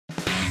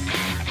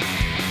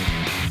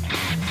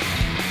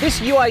This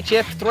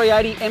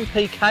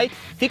UHF380MPK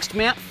fixed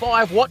mount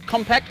 5-watt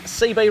compact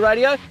CB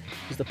radio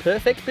is the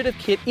perfect bit of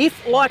kit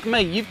if, like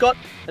me, you've got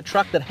a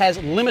truck that has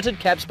limited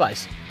cab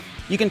space.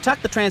 You can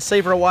tuck the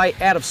transceiver away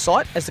out of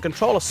sight as the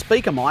controller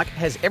speaker mic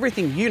has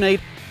everything you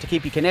need to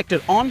keep you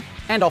connected on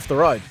and off the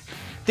road.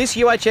 This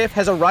UHF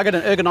has a rugged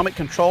and ergonomic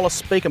controller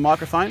speaker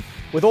microphone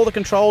with all the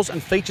controls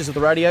and features of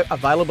the radio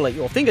available at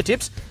your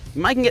fingertips,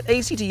 making it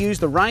easy to use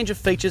the range of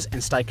features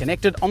and stay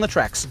connected on the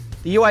tracks.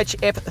 The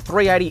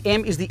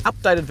UHF380M is the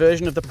updated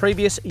version of the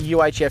previous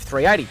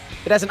UHF380.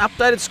 It has an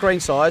updated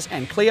screen size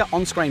and clear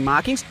on-screen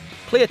markings,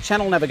 clear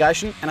channel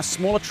navigation and a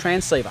smaller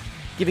transceiver,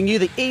 giving you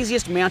the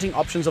easiest mounting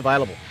options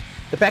available.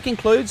 The pack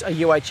includes a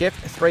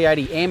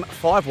UHF380M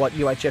 5-watt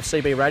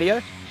UHF CB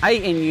radio,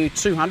 ANU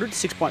 200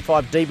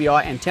 6.5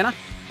 dBi antenna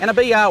and a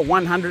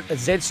BR100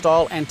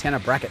 Z-style antenna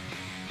bracket.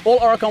 All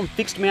Oricom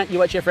fixed mount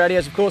UHF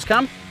radios of course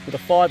come with a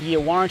 5-year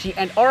warranty,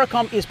 and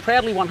Oricom is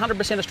proudly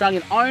 100%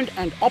 Australian owned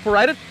and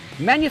operated,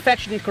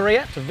 manufactured in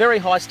Korea to very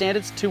high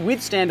standards to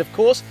withstand of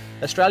course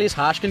Australia's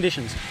harsh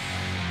conditions.